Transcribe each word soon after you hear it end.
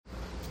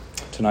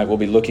Tonight we'll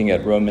be looking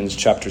at Romans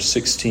chapter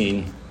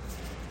 16,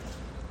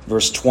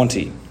 verse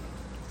 20.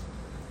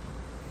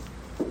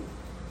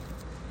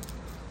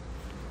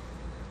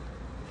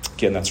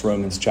 Again, that's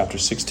Romans chapter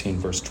 16,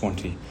 verse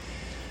 20.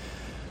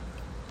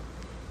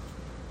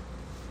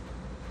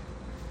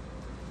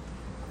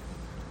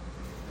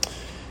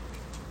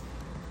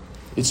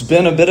 It's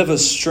been a bit of a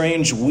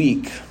strange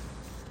week.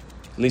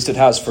 At least it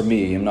has for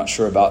me. I'm not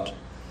sure about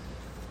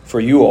for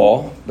you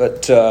all.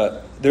 But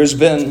there's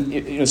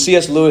been,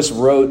 C.S. Lewis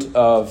wrote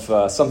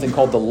of something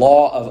called the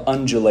law of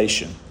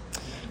undulation.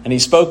 And he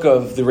spoke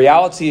of the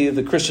reality of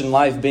the Christian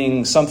life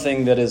being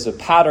something that is a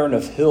pattern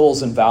of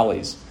hills and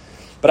valleys.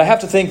 But I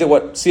have to think that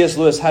what C.S.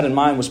 Lewis had in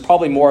mind was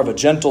probably more of a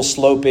gentle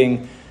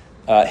sloping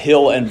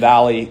hill and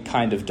valley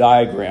kind of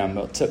diagram.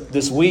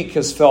 This week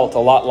has felt a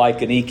lot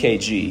like an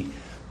EKG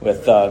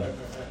with a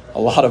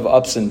lot of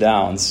ups and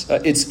downs.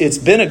 It's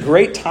been a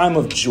great time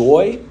of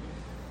joy.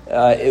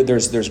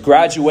 There's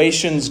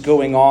graduations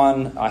going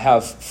on. I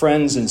have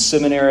friends in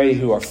seminary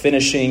who are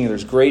finishing.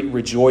 There's great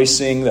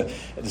rejoicing. The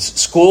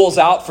school's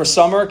out for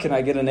summer. Can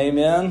I get an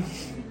amen?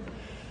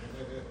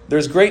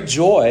 There's great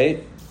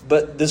joy,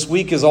 but this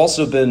week has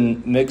also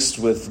been mixed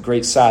with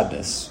great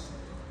sadness.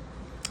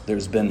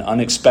 There's been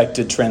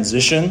unexpected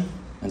transition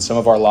in some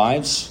of our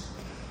lives,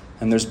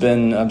 and there's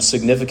been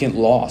significant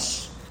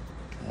loss.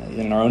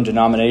 In our own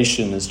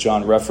denomination, as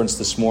John referenced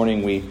this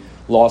morning, we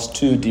lost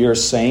two dear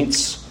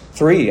saints,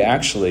 three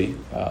actually,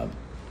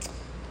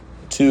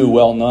 two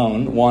well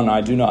known, one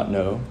I do not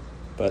know,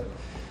 but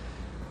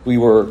we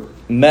were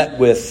met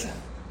with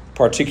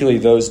particularly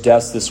those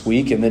deaths this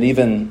week, and then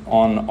even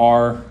on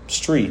our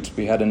street,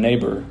 we had a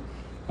neighbor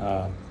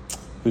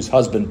whose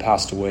husband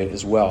passed away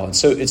as well. And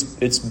so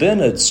it's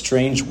been a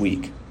strange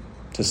week,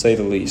 to say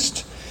the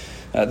least.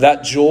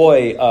 That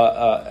joy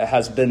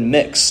has been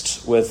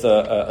mixed with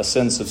a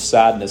sense of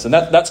sadness. And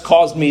that's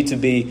caused me to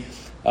be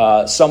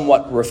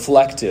somewhat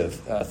reflective,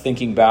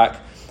 thinking back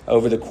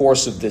over the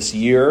course of this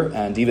year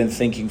and even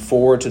thinking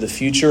forward to the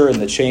future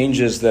and the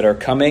changes that are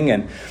coming.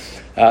 And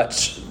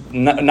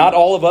not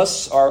all of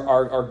us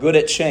are good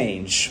at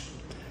change.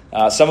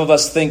 Some of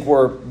us think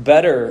we're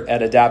better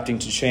at adapting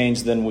to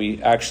change than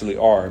we actually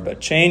are. But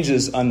change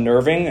is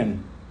unnerving.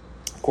 And,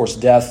 of course,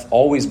 death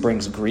always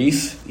brings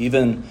grief,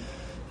 even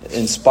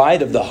in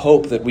spite of the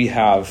hope that we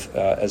have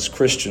as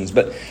Christians.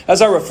 But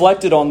as I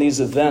reflected on these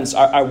events,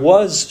 I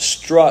was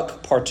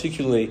struck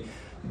particularly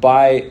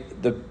by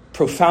the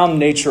profound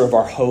nature of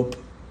our hope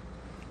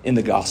in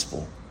the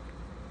gospel.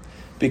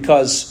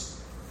 Because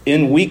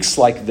in weeks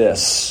like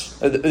this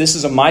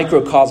is a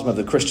microcosm of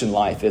the Christian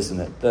life, isn't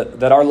it?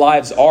 That our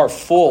lives are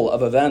full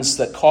of events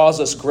that cause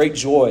us great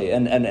joy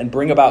and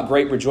bring about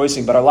great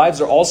rejoicing. But our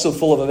lives are also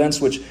full of events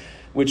which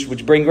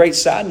bring great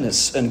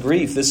sadness and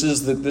grief. This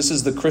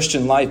is the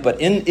Christian life.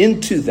 But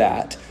into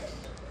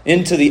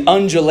the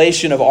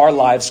undulation of our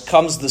lives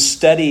comes the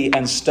steady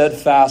and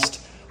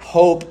steadfast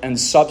hope and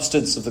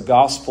substance of the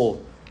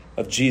gospel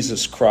of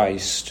Jesus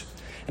Christ.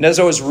 And as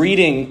I was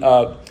reading,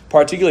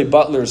 particularly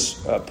Butler's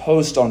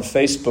post on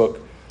Facebook,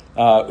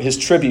 his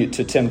tribute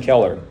to Tim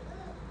Keller,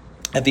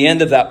 at the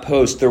end of that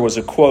post, there was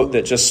a quote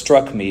that just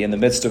struck me in the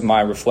midst of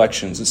my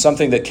reflections. It's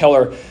something that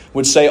Keller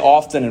would say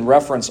often and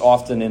reference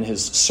often in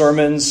his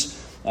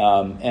sermons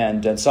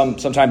and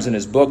sometimes in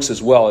his books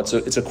as well.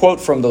 It's a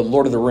quote from The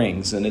Lord of the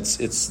Rings, and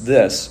it's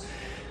this: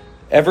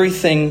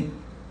 everything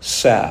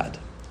sad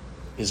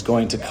is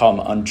going to come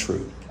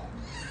untrue.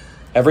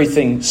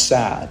 Everything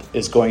sad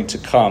is going to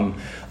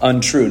come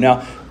untrue.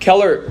 Now,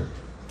 Keller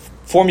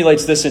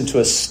formulates this into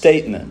a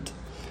statement.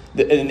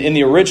 In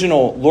the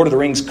original Lord of the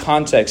Rings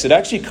context, it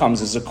actually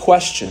comes as a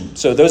question.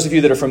 So those of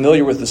you that are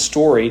familiar with the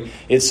story,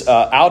 it's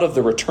out of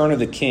the Return of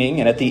the King.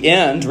 And at the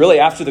end, really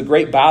after the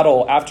great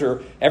battle,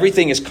 after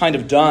everything is kind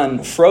of done,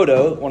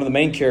 Frodo, one of the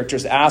main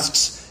characters,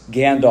 asks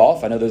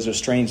Gandalf. I know those are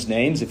strange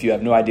names if you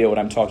have no idea what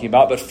I'm talking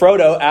about. But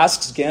Frodo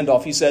asks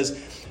Gandalf, he says,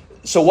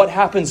 so what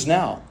happens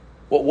now?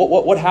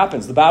 What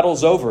happens? The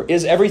battle's over.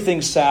 Is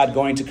everything sad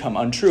going to come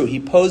untrue? He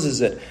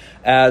poses it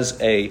as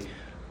a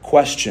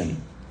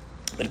question.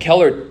 But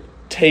Keller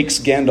takes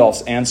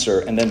Gandalf's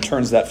answer and then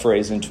turns that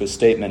phrase into a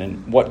statement.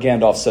 And what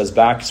Gandalf says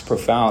back is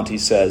profound. He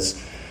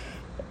says,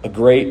 a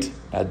great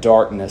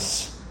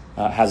darkness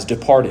has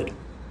departed.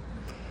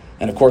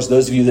 And of course,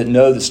 those of you that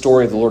know the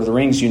story of the Lord of the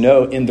Rings, you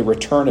know in the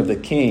Return of the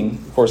King,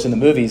 of course, in the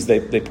movies,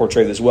 they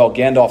portray this well.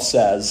 Gandalf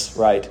says,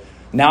 right,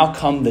 now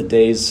come the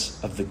days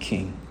of the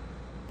king.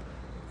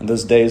 And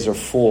those days are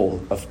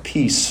full of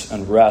peace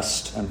and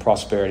rest and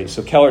prosperity.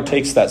 So Keller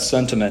takes that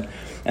sentiment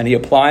and he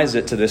applies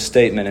it to this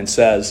statement and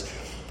says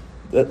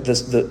that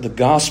the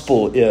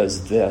gospel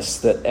is this,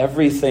 that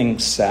everything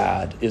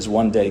sad is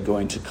one day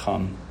going to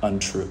come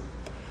untrue.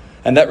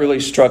 And that really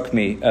struck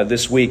me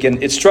this week.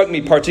 And it struck me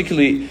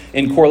particularly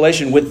in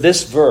correlation with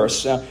this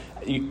verse.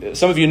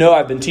 Some of you know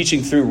I've been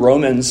teaching through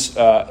Romans,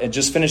 and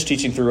just finished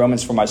teaching through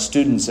Romans for my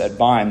students at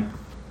Vine.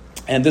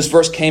 And this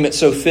verse came at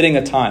so fitting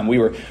a time. We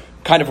were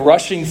kind of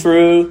rushing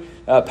through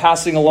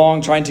passing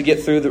along, trying to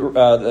get through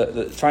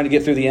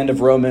the end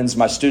of Romans.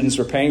 My students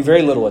were paying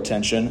very little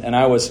attention, and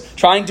I was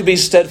trying to be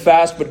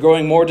steadfast, but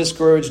growing more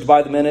discouraged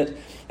by the minute.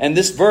 And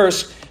this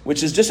verse,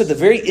 which is just at the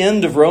very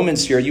end of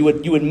Romans here, you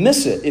would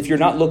miss it if you're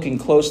not looking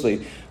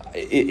closely.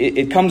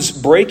 It comes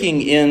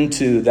breaking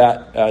into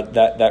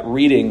that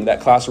reading, that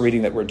class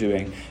reading that we're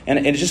doing,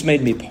 and it just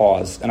made me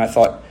pause. And I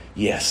thought,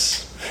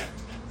 yes,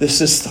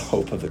 this is the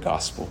hope of the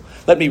gospel.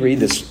 Let me read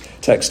this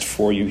text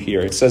for you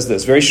here. It says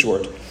this, very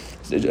short,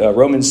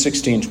 Romans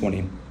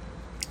 16:20.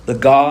 The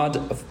God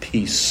of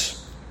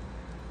peace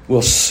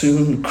will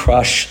soon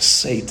crush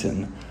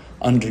Satan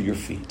under your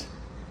feet.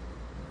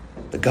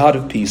 The God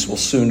of peace will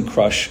soon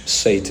crush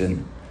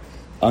Satan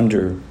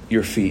under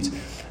your feet.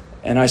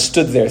 And I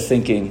stood there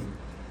thinking,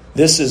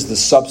 this is the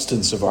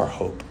substance of our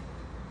hope.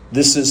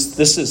 This is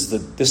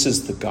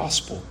the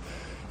gospel.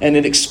 And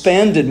it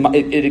expanded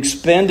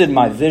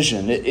my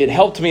vision. It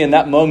helped me in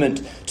that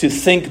moment to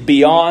think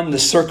beyond the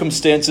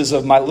circumstances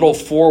of my little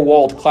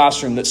four-walled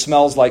classroom that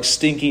smells like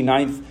stinky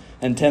 9th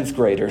and 10th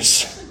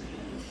graders.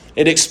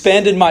 It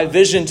expanded my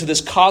vision to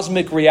this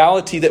cosmic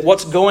reality that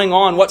what's going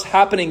on, what's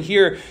happening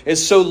here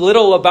is so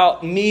little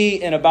about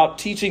me and about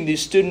teaching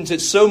these students.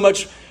 It's so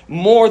much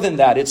more than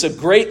that. It's a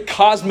great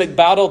cosmic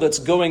battle that's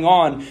going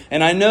on.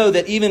 And I know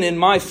that even in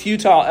my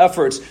futile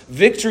efforts,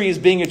 victory is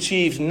being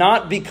achieved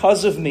not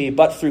because of me,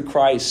 but through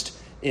Christ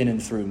in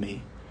and through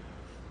me.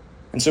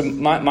 And so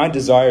my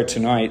desire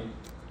tonight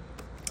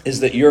is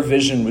that your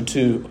vision would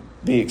too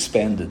be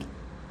expanded.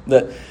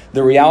 That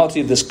the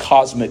reality of this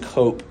cosmic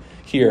hope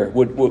here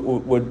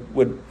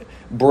would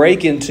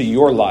break into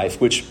your life,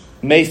 which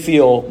may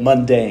feel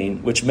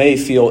mundane, which may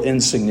feel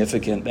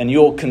insignificant, and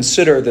you'll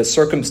consider the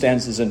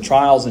circumstances and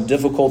trials and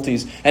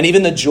difficulties and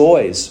even the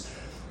joys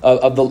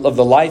of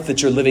the life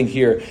that you're living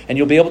here, and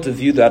you'll be able to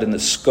view that in the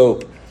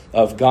scope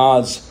of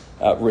God's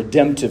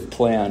redemptive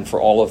plan for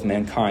all of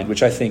mankind,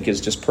 which I think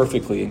is just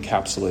perfectly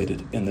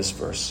encapsulated in this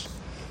verse.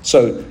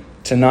 So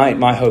tonight,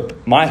 my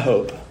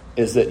hope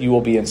is that you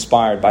will be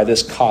inspired by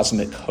this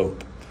cosmic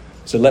hope.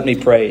 So let me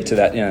pray to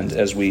that end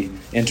as we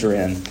enter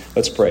in.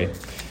 Let's pray.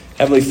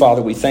 Heavenly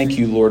Father, we thank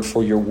you, Lord,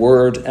 for your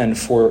word and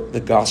for the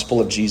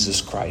gospel of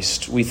Jesus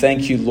Christ. We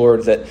thank you,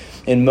 Lord, that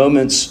in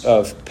moments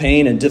of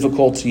pain and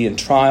difficulty and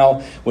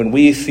trial, when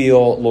we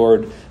feel,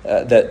 Lord,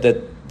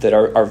 that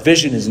our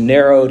vision is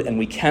narrowed and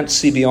we can't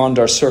see beyond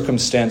our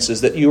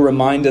circumstances, that you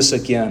remind us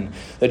again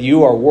that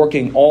you are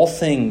working all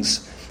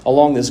things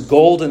along this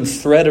golden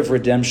thread of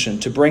redemption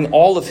to bring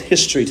all of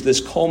history to this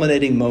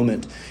culminating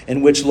moment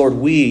in which, Lord,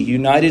 we,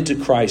 united to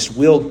Christ,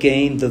 will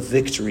gain the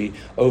victory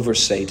over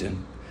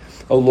Satan.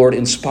 Oh, Lord,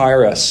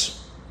 inspire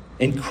us,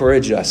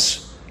 encourage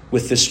us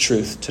with this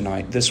truth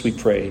tonight. This we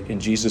pray in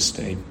Jesus'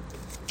 name.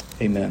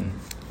 Amen.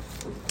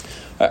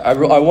 I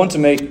want to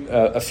make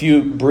a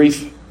few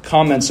brief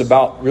comments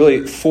about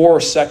really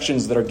 4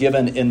 sections that are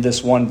given in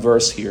this one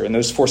verse here. And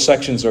those 4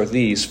 sections are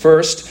these.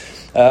 First,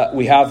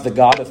 we have the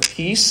God of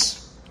peace.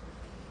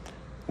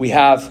 We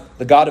have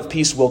the God of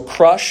peace will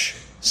crush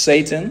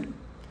Satan.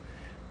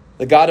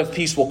 The God of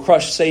peace will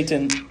crush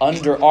Satan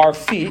under our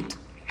feet.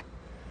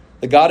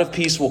 The God of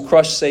peace will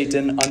crush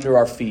Satan under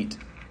our feet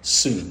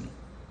soon.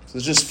 So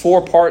there's just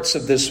 4 parts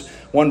of this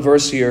one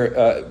verse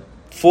here,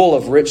 full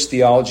of rich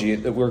theology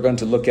that we're going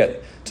to look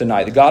at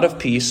tonight. The God of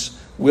peace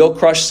will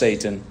crush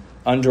Satan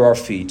under our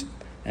feet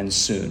and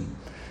soon.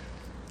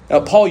 Now,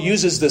 Paul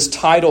uses this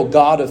title,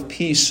 God of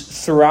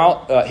peace,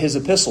 throughout his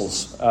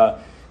epistles.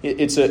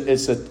 It's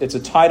a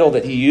title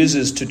that he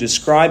uses to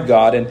describe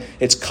God, and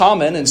it's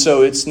common, and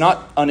so it's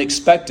not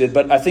unexpected.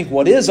 But I think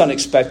what is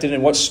unexpected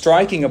and what's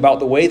striking about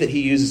the way that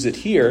he uses it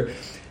here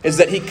is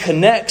that he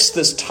connects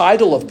this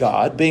title of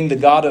God, being the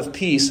God of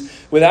peace,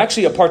 with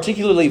actually a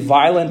particularly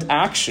violent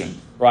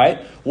action,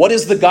 right? What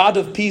is the God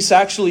of peace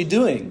actually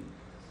doing?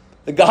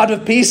 The God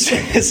of peace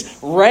is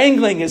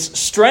wrangling, is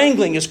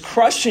strangling, is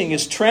crushing,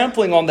 is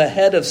trampling on the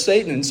head of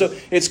Satan. And so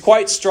it's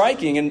quite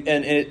striking, and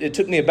it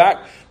took me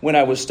aback when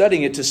I was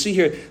studying it to see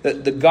here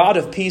that the God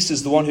of peace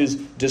is the one who's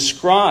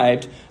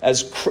described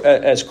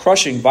as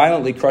crushing,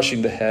 violently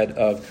crushing the head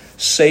of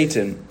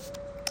Satan.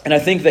 And I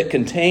think that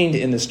contained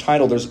in this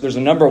title, there's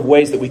a number of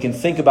ways that we can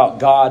think about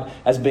God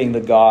as being the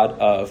God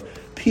of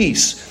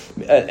peace.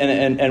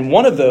 And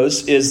one of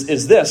those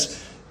is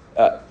this.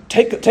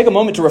 Take a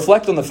moment to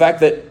reflect on the fact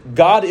that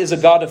God is a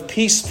God of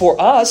peace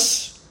for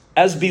us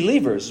as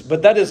believers,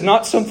 but that is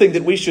not something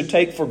that we should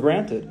take for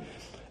granted.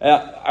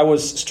 I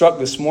was struck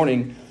this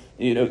morning,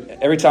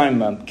 every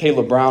time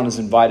Caleb Brown is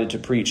invited to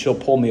preach, he'll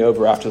pull me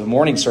over after the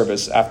morning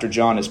service after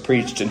John has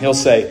preached, and he'll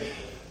say,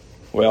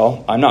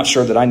 well, I'm not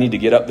sure that I need to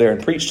get up there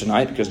and preach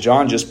tonight because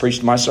John just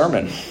preached my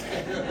sermon.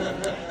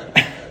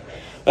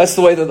 That's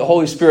the way that the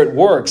Holy Spirit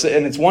works,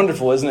 and it's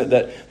wonderful, isn't it,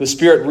 that the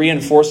Spirit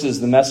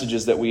reinforces the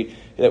messages that we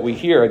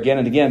hear again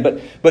and again.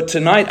 But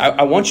tonight,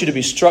 I want you to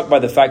be struck by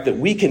the fact that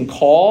we can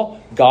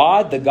call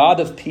God the God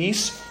of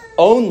peace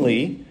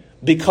only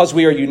because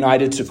we are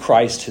united to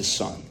Christ, his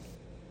Son.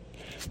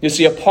 You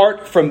see,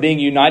 apart from being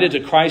united to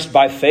Christ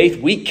by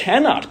faith, we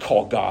cannot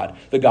call God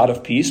the God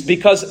of peace,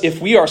 because if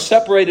we are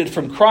separated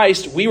from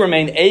Christ, we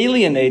remain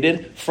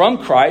alienated from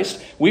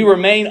Christ. We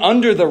remain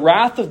under the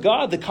wrath of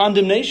God, the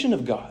condemnation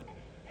of God.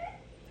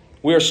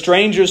 We are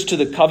strangers to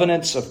the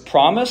covenants of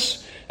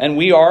promise, and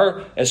we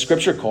are, as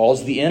Scripture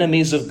calls, the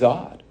enemies of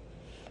God.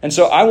 And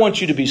so I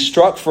want you to be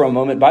struck for a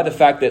moment by the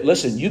fact that,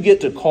 listen, you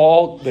get to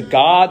call the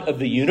God of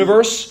the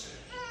universe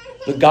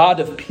the God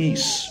of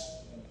peace.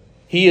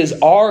 He is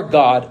our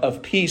God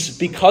of peace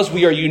because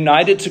we are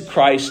united to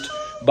Christ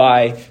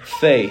by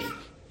faith.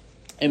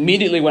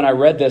 Immediately when I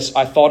read this,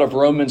 I thought of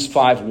Romans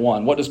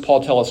 5:1. What does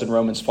Paul tell us in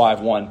Romans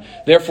 5:1?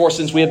 Therefore,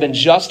 since we have been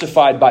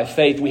justified by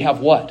faith, we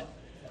have what?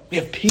 We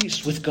have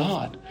peace with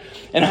God.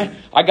 And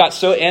I got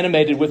so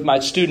animated with my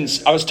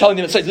students. I was telling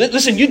them,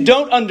 listen, you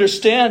don't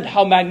understand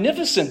how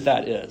magnificent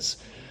that is.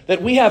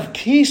 That we have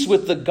peace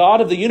with the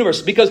God of the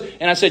universe.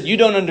 And I said, you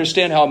don't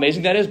understand how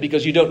amazing that is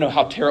because you don't know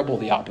how terrible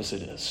the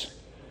opposite is.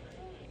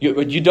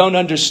 You don't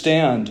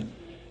understand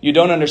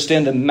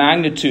the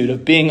magnitude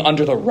of being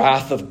under the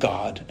wrath of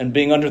God and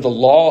being under the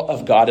law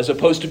of God as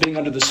opposed to being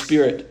under the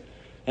Spirit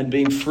and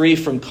being free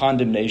from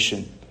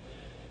condemnation.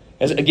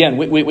 Again,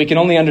 we can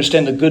only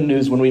understand the good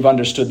news when we've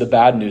understood the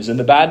bad news. And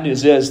the bad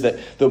news is that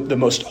the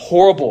most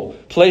horrible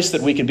place that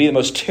we can be, the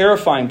most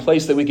terrifying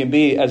place that we can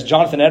be, as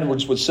Jonathan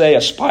Edwards would say,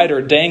 a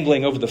spider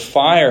dangling over the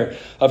fire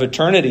of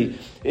eternity,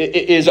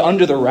 is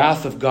under the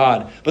wrath of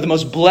God. But the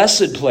most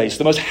blessed place,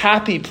 the most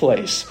happy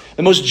place,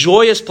 the most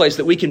joyous place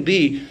that we can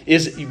be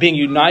is being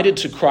united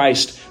to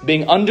Christ,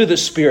 being under the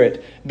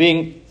Spirit,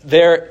 being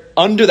there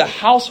under the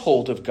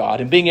household of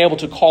God, and being able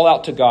to call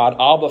out to God,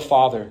 Abba,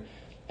 Father,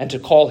 and to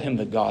call him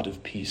the God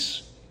of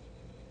peace.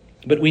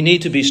 But we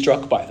need to be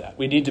struck by that.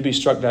 We need to be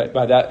struck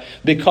by that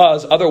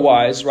because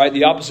otherwise, right,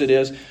 the opposite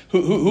is,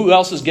 who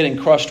else is getting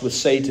crushed with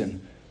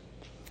Satan?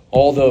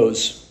 All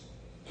those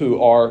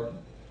who are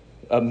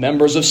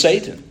members of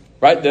Satan,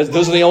 right?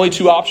 Those are the only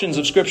two options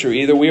of Scripture.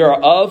 Either we are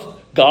of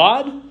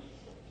God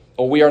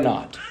or we are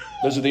not.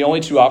 Those are the only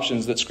two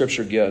options that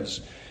Scripture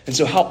gives. And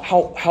so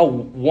how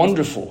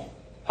wonderful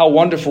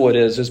it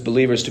is as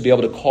believers to be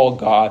able to call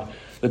God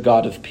the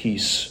God of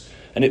peace.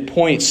 And it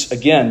points,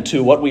 again,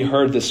 to what we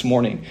heard this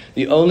morning.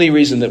 The only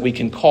reason that we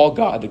can call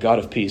God the God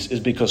of peace is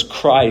because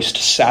Christ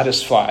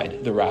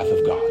satisfied the wrath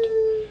of God.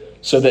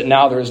 So that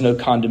now there is no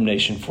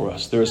condemnation for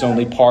us. There is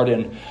only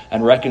pardon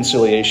and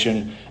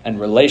reconciliation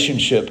and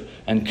relationship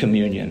and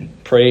communion.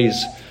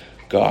 Praise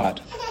God.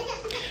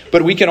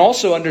 But we can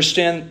also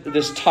understand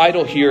this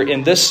title here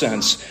in this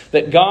sense,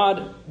 that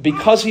God,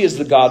 because he is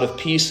the God of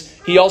peace,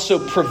 he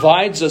also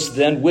provides us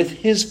then with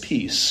his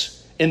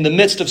peace in the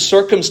midst of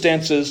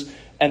circumstances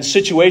and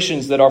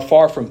situations that are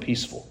far from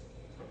peaceful.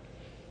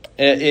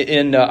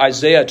 In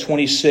Isaiah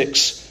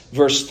 26,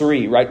 verse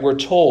 3, right, we're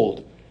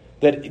told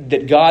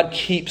that God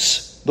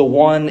keeps the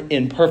one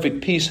in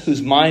perfect peace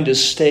whose mind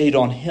is stayed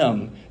on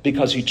him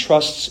because he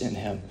trusts in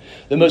him.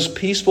 The most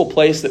peaceful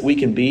place that we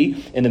can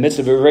be in the midst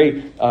of a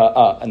very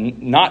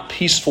not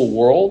peaceful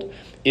world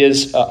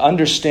is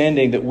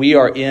understanding that we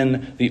are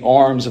in the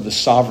arms of the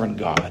sovereign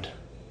God.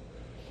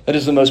 That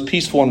is the most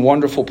peaceful and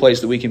wonderful place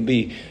that we can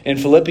be. In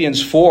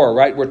Philippians 4,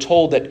 right, we're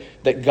told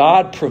that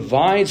God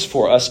provides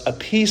for us a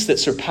peace that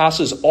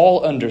surpasses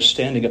all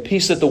understanding, a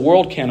peace that the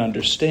world can't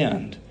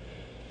understand.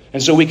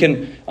 And so we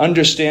can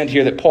understand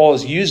here that Paul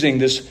is using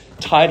this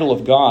title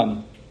of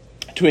God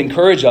to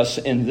encourage us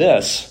in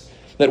this,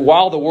 that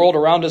while the world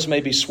around us may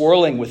be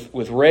swirling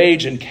with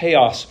rage and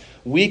chaos,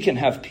 we can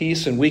have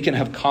peace and we can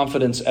have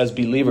confidence as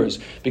believers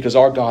because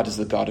our God is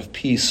the God of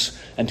peace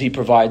and he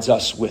provides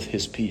us with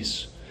his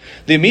peace.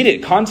 The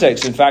immediate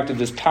context, in fact, of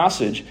this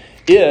passage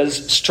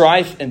is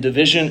strife and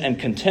division and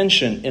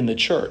contention in the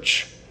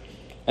church.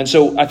 And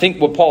so I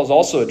think what Paul is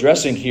also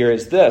addressing here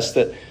is this,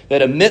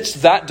 that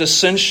amidst that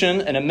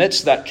dissension and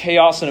amidst that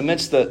chaos and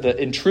amidst the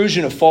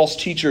intrusion of false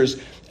teachers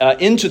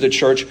into the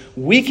church,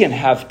 we can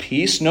have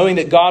peace, knowing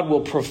that God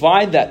will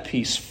provide that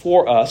peace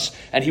for us,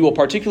 and he will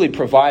particularly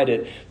provide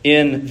it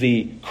in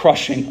the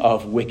crushing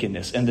of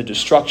wickedness and the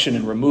destruction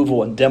and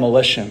removal and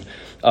demolition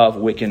of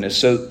wickedness.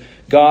 So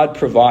God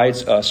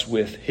provides us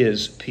with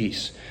his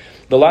peace.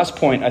 The last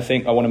point I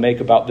think I want to make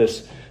about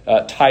this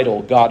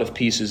title, God of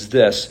Peace, is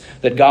this,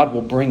 that God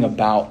will bring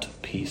about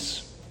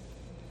peace.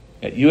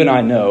 You and I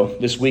know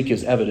this week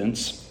is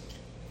evidence,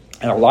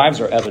 and our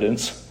lives are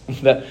evidence,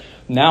 that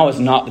now is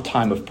not the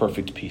time of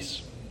perfect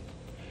peace.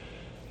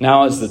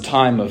 Now is the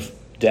time of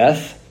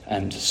death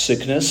and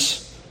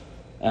sickness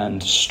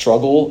and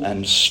struggle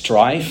and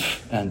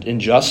strife and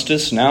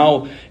injustice.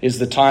 Now is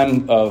the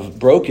time of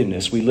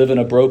brokenness. We live in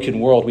a broken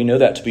world. We know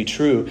that to be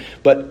true.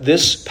 But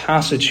this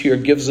passage here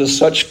gives us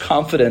such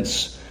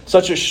confidence,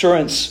 such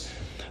assurance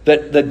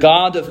that the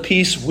God of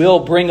peace will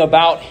bring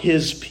about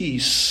his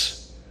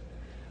peace.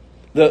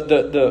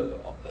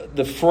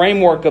 The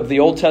framework of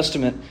the Old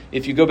Testament,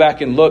 if you go back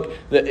and look,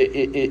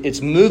 it's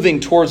moving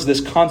towards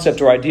this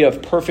concept or idea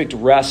of perfect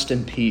rest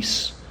and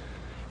peace.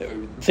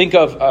 Think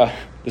of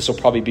This will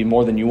probably be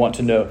more than you want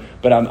to know,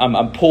 but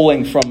I'm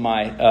pulling from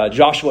my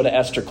Joshua to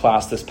Esther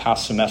class this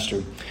past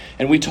semester.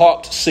 And we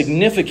talked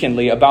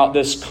significantly about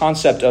this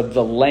concept of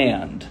the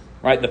land,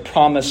 right? The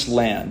promised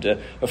land,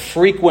 a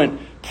frequent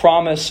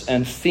promise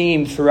and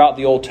theme throughout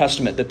the Old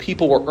Testament. The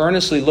people were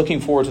earnestly looking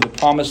forward to the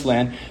promised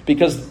land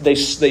because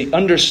they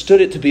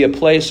understood it to be a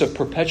place of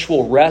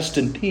perpetual rest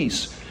and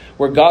peace,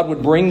 where God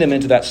would bring them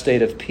into that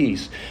state of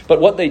peace. But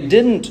what they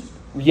didn't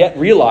yet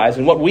realize,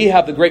 and what we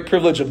have the great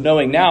privilege of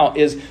knowing now,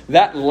 is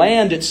that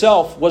land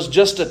itself was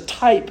just a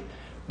type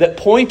that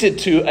pointed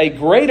to a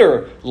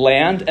greater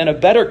land and a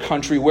better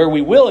country where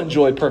we will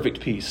enjoy perfect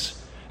peace.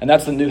 And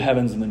that's the new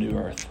heavens and the new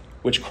earth,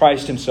 which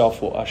Christ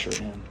himself will usher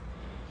in.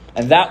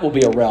 And that will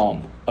be a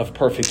realm of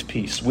perfect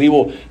peace. We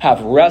will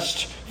have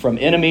rest from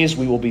enemies.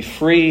 We will be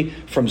free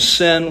from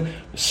sin.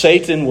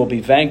 Satan will be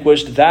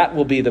vanquished. That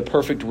will be the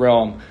perfect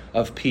realm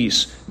of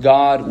peace.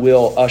 God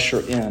will usher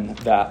in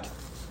that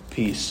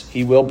peace.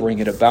 He will bring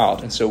it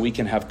about. And so we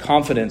can have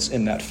confidence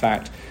in that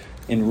fact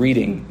in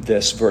reading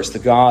this verse. The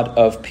God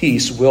of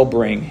peace will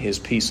bring his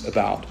peace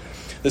about.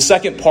 The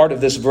second part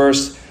of this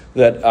verse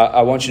that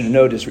I want you to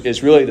note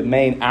is really the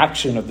main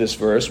action of this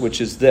verse,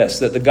 which is this,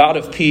 that the God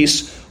of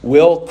peace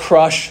will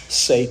crush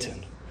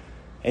Satan.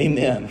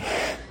 Amen.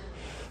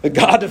 The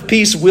God of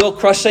peace will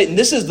crush Satan.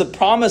 This is the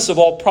promise of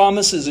all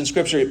promises in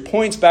Scripture. It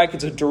points back,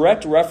 it's a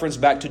direct reference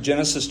back to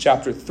Genesis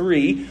chapter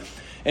 3,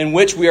 in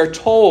which we are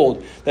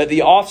told that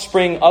the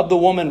offspring of the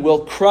woman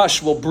will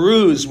crush, will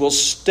bruise, will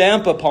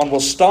stomp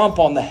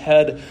on the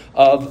head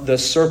of the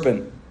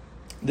serpent.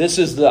 This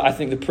is I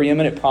think the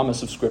preeminent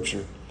promise of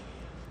Scripture.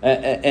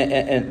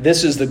 And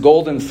this is the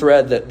golden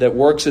thread that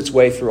works its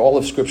way through all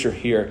of Scripture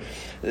here.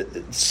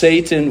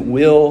 Satan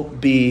will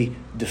be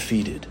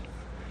defeated.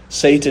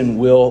 Satan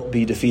will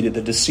be defeated.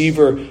 The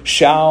deceiver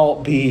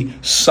shall be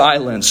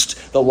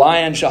silenced. The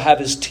lion shall have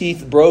his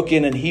teeth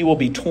broken and he will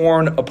be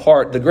torn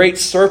apart. The great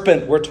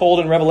serpent, we're told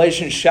in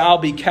Revelation, shall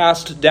be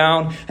cast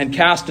down and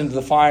cast into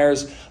the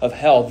fires of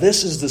hell.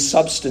 This is the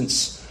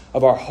substance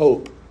of our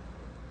hope.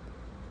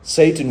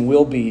 Satan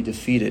will be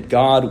defeated.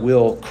 God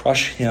will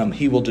crush him.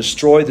 He will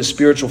destroy the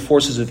spiritual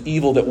forces of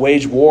evil that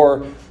wage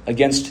war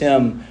against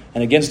him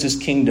and against his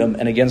kingdom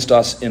and against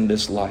us in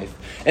this life.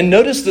 And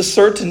notice the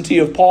certainty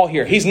of Paul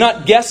here. He's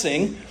not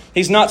guessing.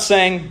 He's not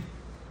saying,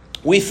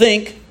 we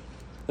think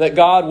that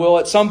God will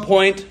at some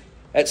point,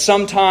 at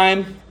some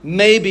time,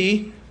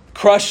 maybe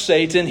crush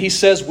Satan. He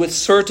says with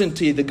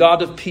certainty, the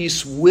God of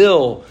peace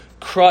will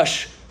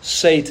crush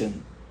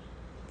Satan.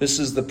 This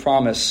is the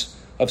promise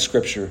of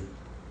Scripture.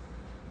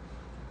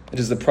 It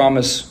is the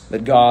promise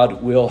that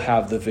God will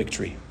have the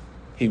victory.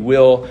 He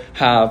will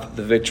have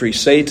the victory.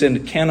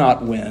 Satan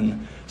cannot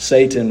win.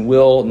 Satan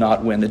will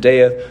not win. The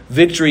day of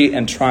victory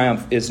and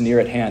triumph is near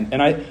at hand.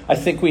 And I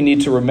think we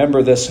need to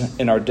remember this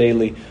in our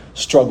daily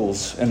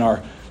struggles and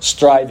our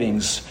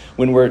strivings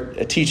when we're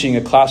teaching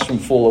a classroom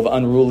full of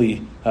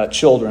unruly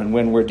children,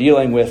 when we're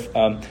dealing with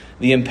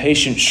the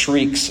impatient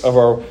shrieks of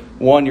our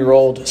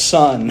 1-year-old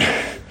son,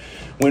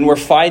 when we're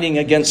fighting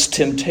against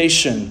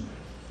temptation,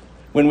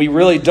 when we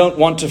really don't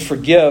want to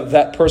forgive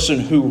that person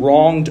who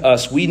wronged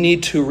us. We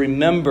need to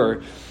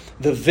remember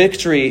the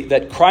victory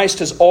that Christ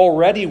has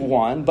already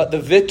won, but the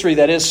victory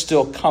that is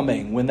still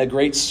coming when the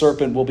great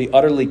serpent will be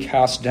utterly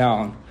cast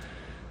down.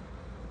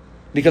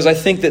 Because I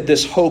think that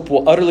this hope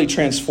will utterly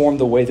transform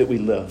the way that we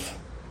live.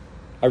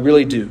 I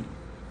really do.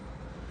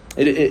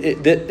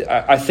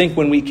 I think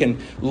when we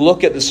can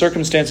look at the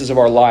circumstances of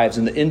our lives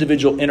and the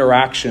individual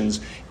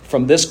interactions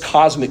from this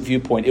cosmic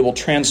viewpoint, it will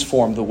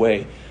transform the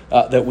way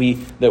that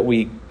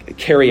we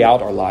carry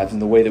out our lives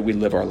and the way that we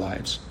live our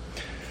lives.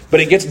 But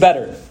it gets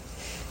better.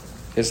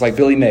 It's like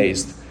Billy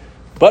Mays.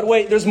 But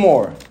wait, there's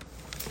more.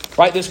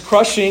 Right? This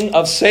crushing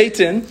of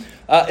Satan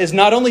is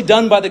not only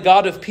done by the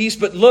God of peace,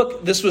 but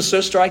look, this was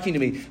so striking to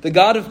me. The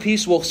God of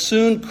peace will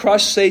soon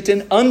crush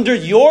Satan under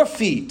your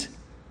feet.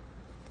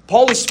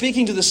 Paul is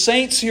speaking to the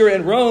saints here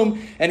in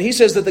Rome, and he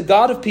says that the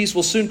God of peace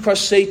will soon crush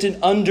Satan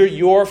under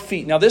your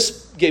feet. Now,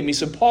 this gave me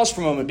some pause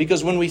for a moment,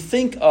 because when we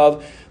think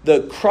of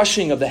the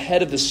crushing of the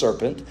head of the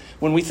serpent,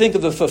 when we think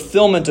of the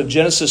fulfillment of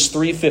Genesis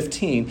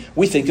 3:15,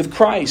 we think of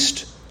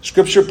Christ.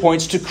 Scripture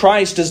points to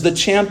Christ as the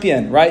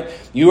champion, right?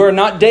 You are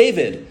not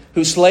David,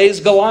 who slays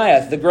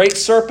Goliath, the great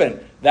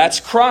serpent.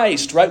 That's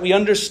Christ, right? We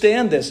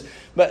understand this.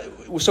 But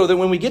so that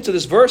when we get to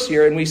this verse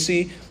here and we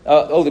see,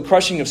 the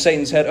crushing of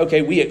Satan's head,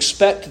 okay, we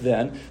expect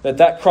then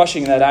that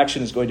crushing and that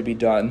action is going to be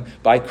done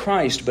by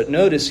Christ. But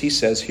notice he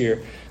says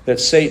here that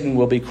Satan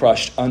will be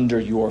crushed under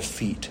your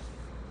feet.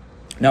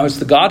 Now it's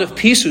the God of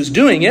peace who's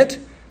doing it.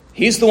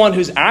 He's the one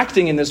who's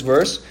acting in this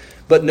verse.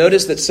 But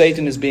notice that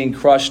Satan is being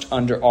crushed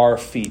under our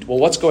feet. Well,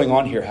 what's going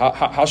on here?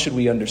 How should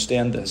we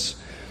understand this?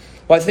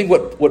 Well, I think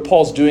what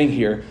Paul's doing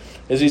here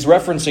is he's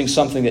referencing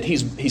something that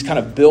he's kind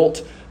of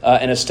built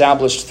and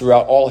established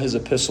throughout all his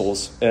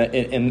epistles,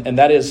 and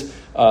that is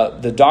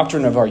the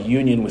doctrine of our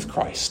union with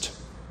Christ.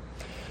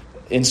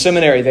 In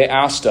seminary, they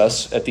asked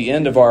us at the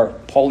end of our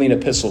Pauline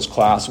epistles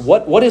class,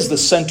 what is the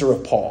center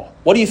of Paul?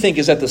 What do you think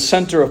is at the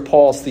center of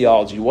Paul's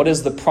theology? What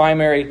is the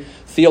primary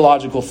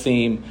theological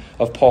theme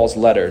of Paul's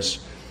letters.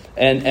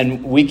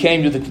 And we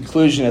came to the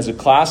conclusion as a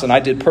class, and I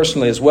did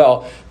personally as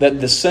well,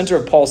 that the center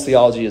of Paul's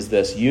theology is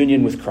this: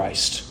 union with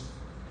Christ.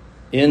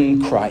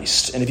 In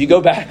Christ. And if you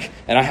go back,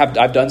 and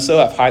I've done so,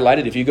 I've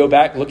highlighted, if you go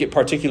back, look at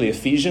particularly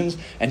Ephesians,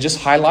 and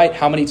just highlight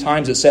how many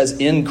times it says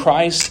in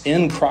Christ,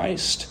 in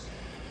Christ.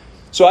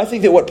 So I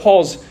think that what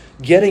Paul's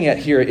getting at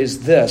here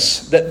is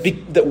this,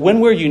 that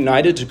when we're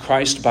united to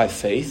Christ by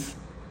faith,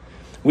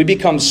 we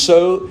become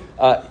so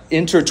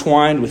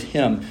intertwined with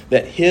him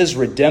that his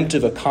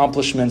redemptive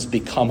accomplishments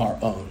become our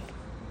own.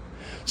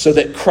 So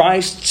that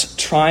Christ's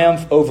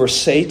triumph over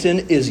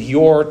Satan is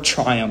your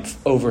triumph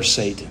over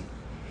Satan.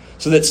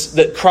 So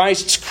that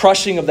Christ's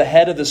crushing of the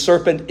head of the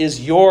serpent is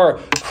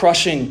your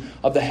crushing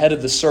of the head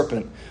of the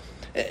serpent.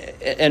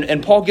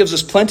 And Paul gives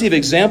us plenty of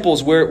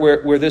examples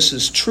where this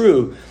is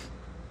true.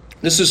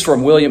 This is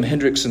from William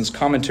Hendrickson's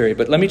commentary,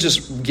 but let me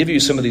just give you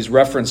some of these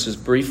references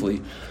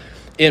briefly.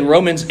 In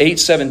Romans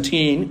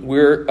 8:17,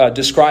 we're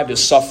described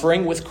as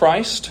suffering with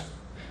Christ.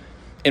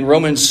 In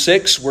Romans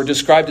 6, we're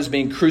described as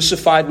being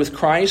crucified with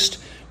Christ.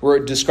 We're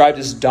described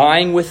as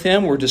dying with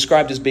him. We're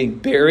described as being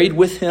buried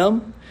with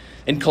him.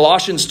 In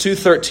Colossians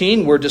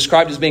 2:13, we're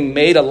described as being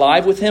made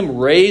alive with him,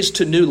 raised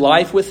to new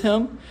life with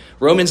him.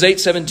 Romans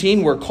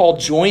 8:17, we're called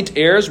joint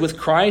heirs with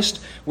Christ,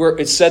 where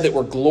it's said that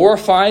we're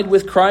glorified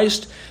with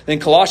Christ. Then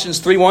Colossians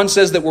 3:1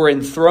 says that we're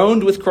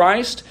enthroned with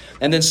Christ.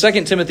 And then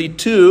 2 Timothy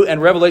 2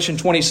 and Revelation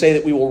 20 say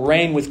that we will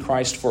reign with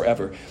Christ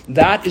forever.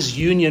 That is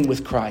union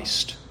with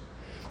Christ.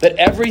 That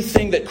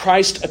everything that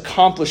Christ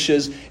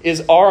accomplishes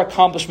is our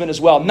accomplishment as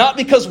well. Not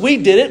because we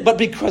did it, but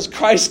because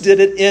Christ did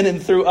it in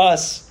and through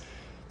us.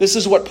 This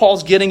is what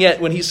Paul's getting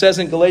at when he says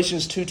in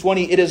Galatians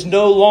 2:20, it is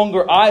no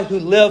longer I who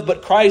live,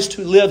 but Christ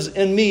who lives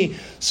in me.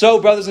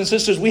 So, brothers and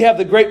sisters, we have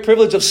the great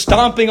privilege of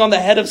stomping on the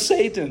head of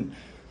Satan.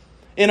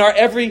 In our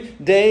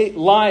everyday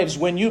lives,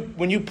 when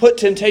you put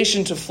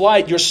temptation to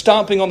flight, you're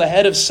stomping on the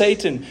head of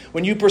Satan.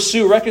 When you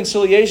pursue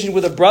reconciliation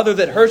with a brother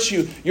that hurts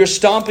you, you're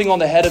stomping on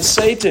the head of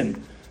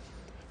Satan.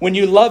 When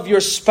you love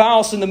your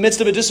spouse in the midst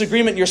of a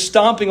disagreement, you're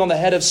stomping on the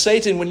head of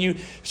Satan. When you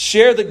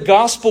share the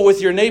gospel with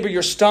your neighbor,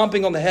 you're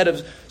stomping on the head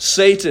of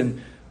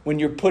Satan. When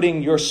you're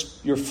putting your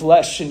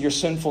flesh and your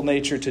sinful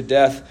nature to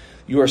death,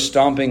 you are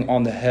stomping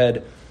on the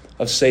head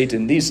of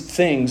Satan. These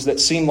things that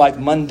seem like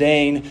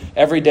mundane,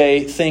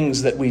 everyday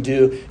things that we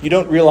do, you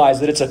don't realize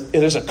that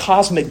there's a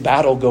cosmic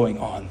battle going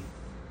on.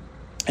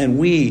 And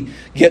we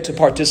get to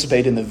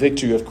participate in the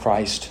victory of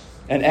Christ.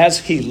 And as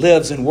he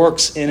lives and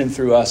works in and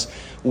through us,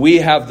 we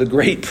have the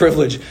great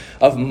privilege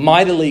of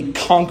mightily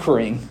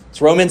conquering.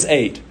 It's Romans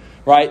 8,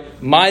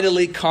 right?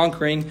 Mightily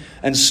conquering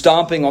and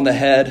stomping on the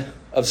head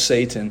of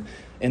Satan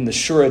in the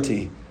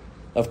surety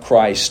of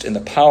Christ, in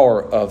the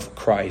power of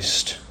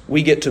Christ.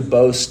 We get to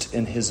boast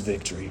in his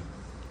victory.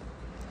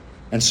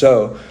 And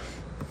so,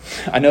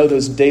 I know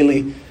those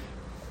daily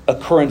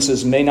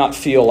occurrences may not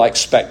feel like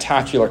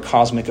spectacular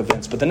cosmic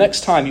events, but the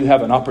next time you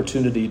have an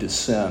opportunity to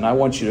sin, I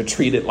want you to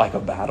treat it like a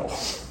battle.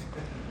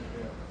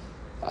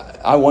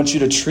 I want you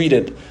to treat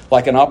it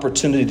like an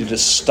opportunity to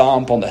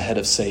stomp on the head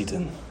of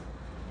Satan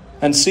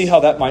and see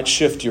how that might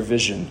shift your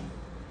vision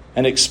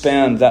and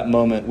expand that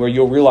moment where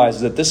you'll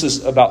realize that this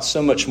is about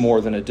so much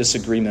more than a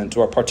disagreement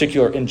or a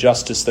particular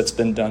injustice that's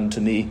been done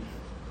to me.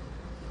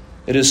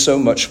 It is so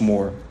much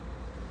more.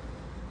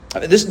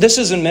 This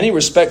is in many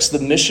respects the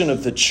mission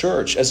of the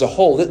church as a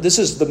whole. This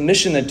is the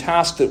mission and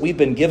task that we've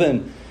been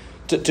given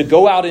to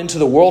go out into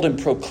the world and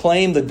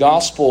proclaim the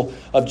gospel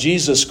of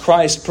Jesus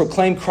Christ,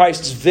 proclaim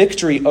Christ's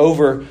victory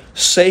over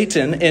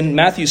Satan. In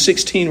Matthew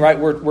 16, right,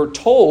 we're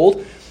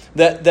told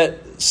that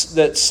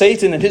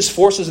Satan and his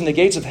forces in the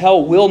gates of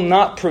hell will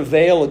not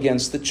prevail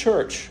against the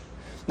church.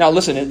 Now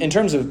listen, in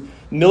terms of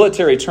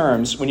military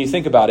terms, when you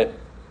think about it,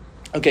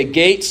 okay,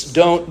 gates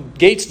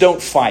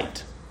don't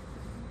fight.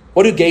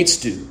 What do gates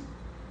do?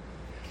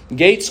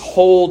 Gates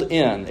hold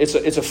in. It's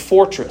a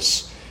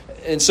fortress.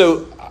 And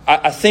so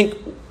I think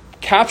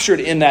captured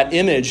in that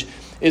image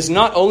is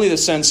not only the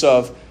sense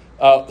of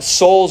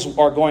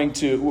we're going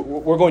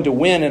to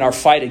win in our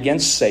fight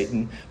against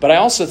Satan, but I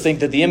also think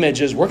that the image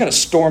is we're going to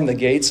storm the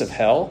gates of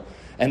hell,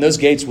 and those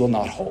gates will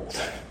not hold.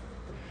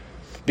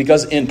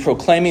 Because in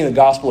proclaiming the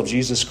gospel of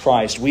Jesus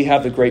Christ, we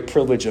have the great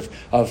privilege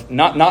of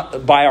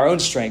not by our own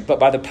strength, but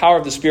by the power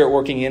of the Spirit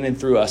working in and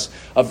through us,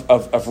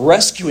 of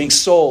rescuing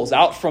souls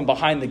out from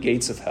behind the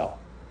gates of hell.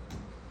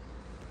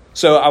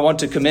 So I want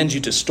to commend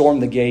you to storm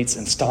the gates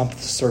and stomp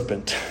the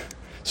serpent.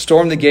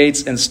 Storm the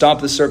gates and stomp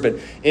the serpent.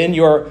 In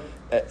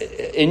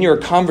your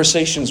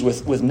conversations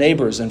with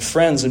neighbors and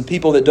friends and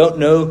people that don't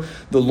know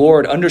the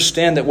Lord,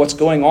 understand that what's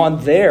going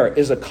on there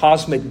is a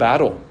cosmic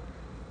battle.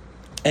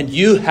 And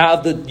you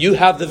have the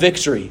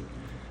victory.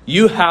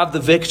 You have the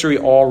victory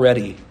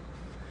already.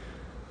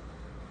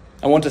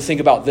 I want to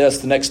think about this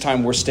the next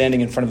time we're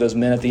standing in front of those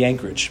men at the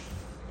anchorage.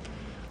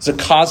 It's a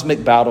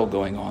cosmic battle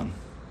going on.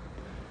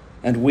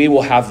 And we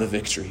will have the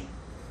victory.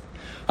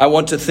 I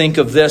want to think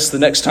of this the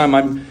next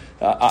time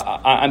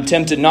I'm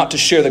tempted not to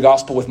share the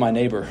gospel with my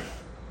neighbor.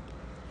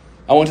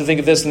 I want to think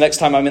of this the next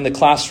time I'm in the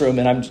classroom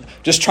and I'm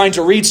just trying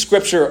to read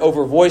Scripture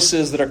over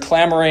voices that are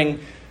clamoring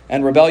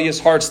and rebellious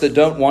hearts that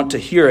don't want to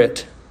hear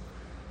it.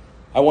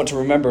 I want to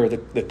remember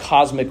the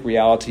cosmic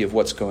reality of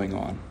what's going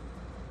on.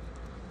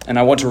 And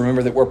I want to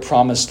remember that we're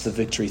promised the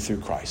victory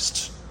through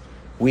Christ.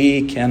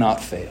 We cannot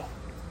fail.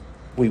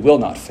 We will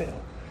not fail.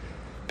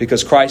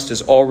 Because Christ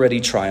has already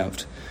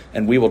triumphed,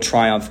 and we will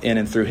triumph in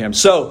and through him.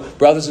 So,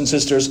 brothers and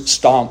sisters,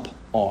 stomp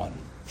on.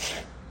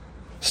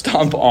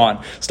 Stomp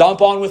on.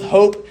 Stomp on with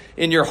hope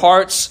in your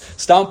hearts.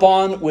 Stomp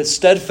on with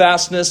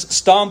steadfastness.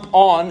 Stomp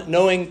on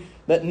knowing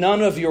that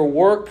none of your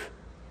work,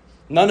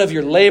 none of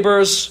your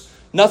labors,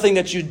 nothing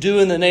that you do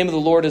in the name of the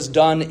Lord is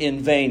done in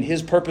vain.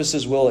 His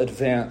purposes will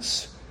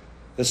advance.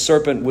 The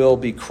serpent will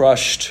be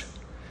crushed,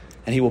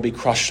 and he will be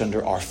crushed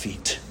under our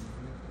feet.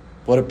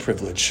 What a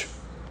privilege.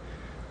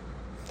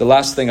 The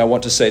last thing I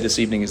want to say this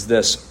evening is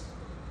this.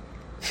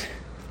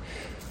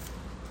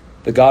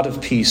 The God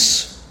of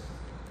peace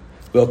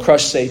will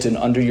crush Satan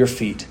under your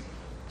feet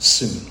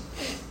soon.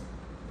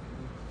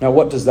 Now,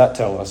 what does that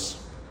tell us?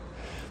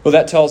 Well,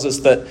 that tells us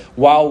that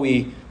while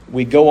we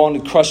go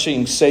on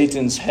crushing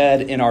Satan's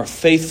head in our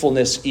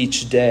faithfulness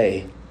each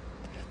day,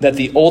 that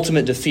the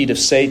ultimate defeat of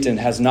Satan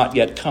has not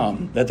yet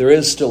come, that there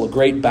is still a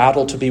great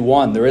battle to be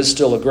won. There is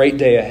still a great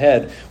day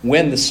ahead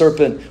when the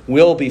serpent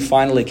will be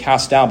finally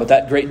cast down, but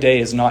that great day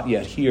is not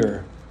yet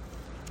here.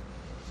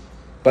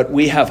 But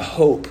we have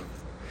hope.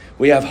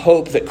 We have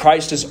hope that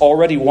Christ has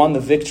already won the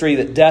victory,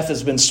 that death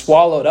has been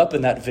swallowed up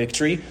in that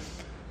victory.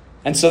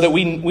 And so that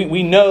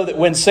we know that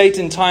when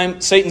Satan's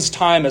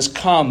time has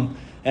come,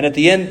 and at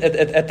the end,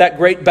 at that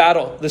great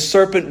battle, the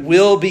serpent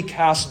will be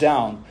cast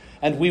down,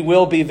 and we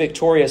will be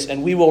victorious,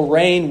 and we will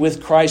reign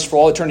with Christ for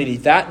all eternity.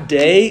 That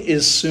day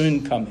is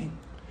soon coming.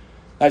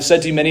 I've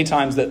said to you many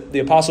times that the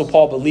Apostle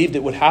Paul believed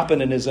it would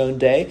happen in his own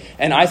day,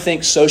 and I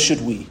think so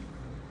should we.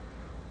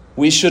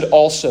 We should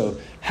also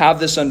have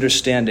this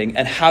understanding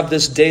and have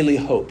this daily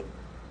hope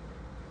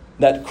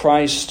that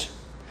Christ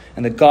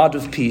and the God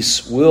of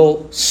peace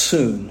will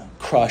soon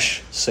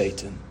crush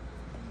Satan.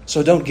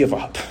 So don't give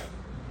up.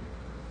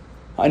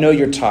 I know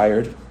you're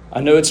tired. I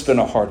know it's been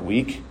a hard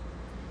week,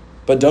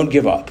 but don't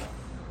give up.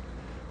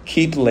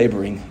 Keep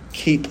laboring.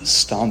 Keep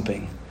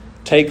stomping.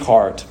 Take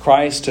heart.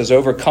 Christ has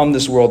overcome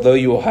this world, though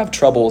you will have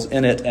troubles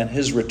in it, and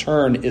his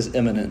return is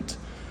imminent.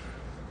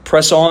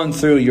 Press on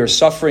through your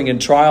suffering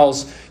and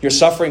trials, your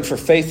suffering for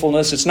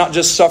faithfulness. It's not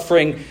just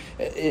suffering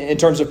in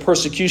terms of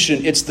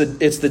persecution. It's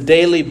the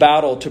daily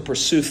battle to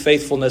pursue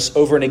faithfulness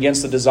over and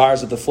against the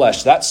desires of the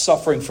flesh. That's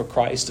suffering for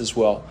Christ as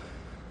well.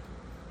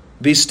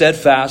 Be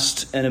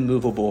steadfast and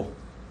immovable.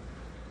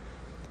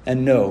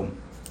 And know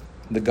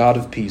the God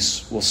of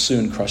peace will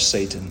soon crush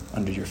Satan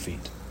under your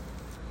feet.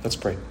 Let's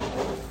pray.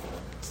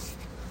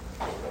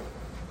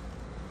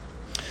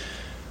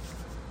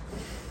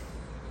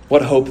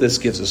 What hope this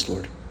gives us,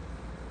 Lord.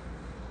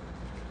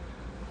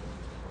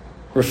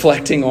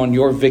 Reflecting on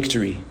your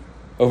victory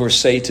over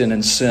Satan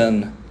and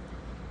sin.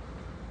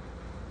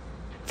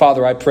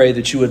 Father, I pray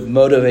that you would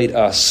motivate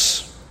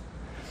us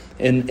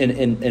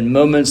in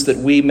moments that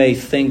we may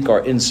think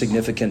are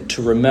insignificant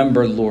to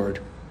remember, Lord,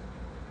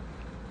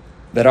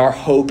 that our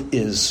hope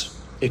is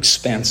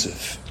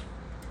expansive.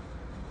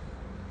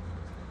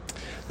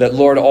 That,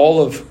 Lord,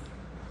 all of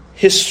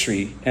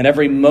history and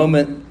every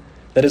moment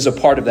that is a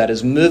part of that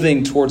is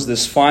moving towards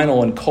this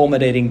final and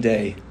culminating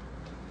day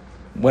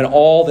when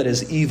all that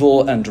is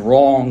evil and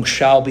wrong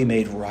shall be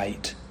made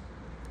right,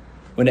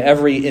 when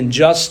every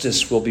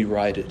injustice will be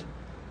righted,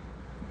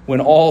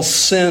 when all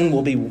sin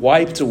will be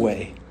wiped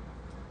away,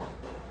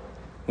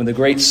 when the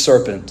great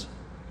serpent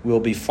will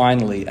be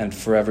finally and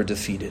forever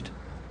defeated.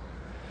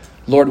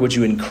 Lord, would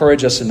you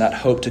encourage us in that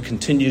hope to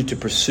continue to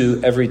pursue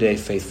everyday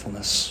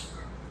faithfulness,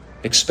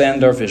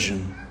 expand our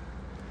vision,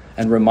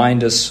 and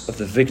remind us of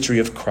the victory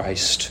of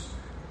Christ,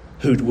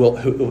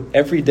 who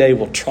every day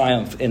will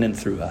triumph in and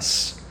through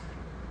us.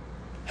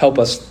 Help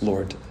us,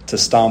 Lord, to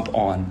stomp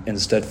on in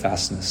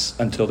steadfastness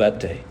until that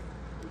day.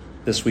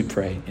 This we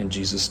pray in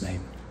Jesus'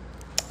 name.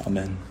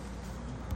 Amen.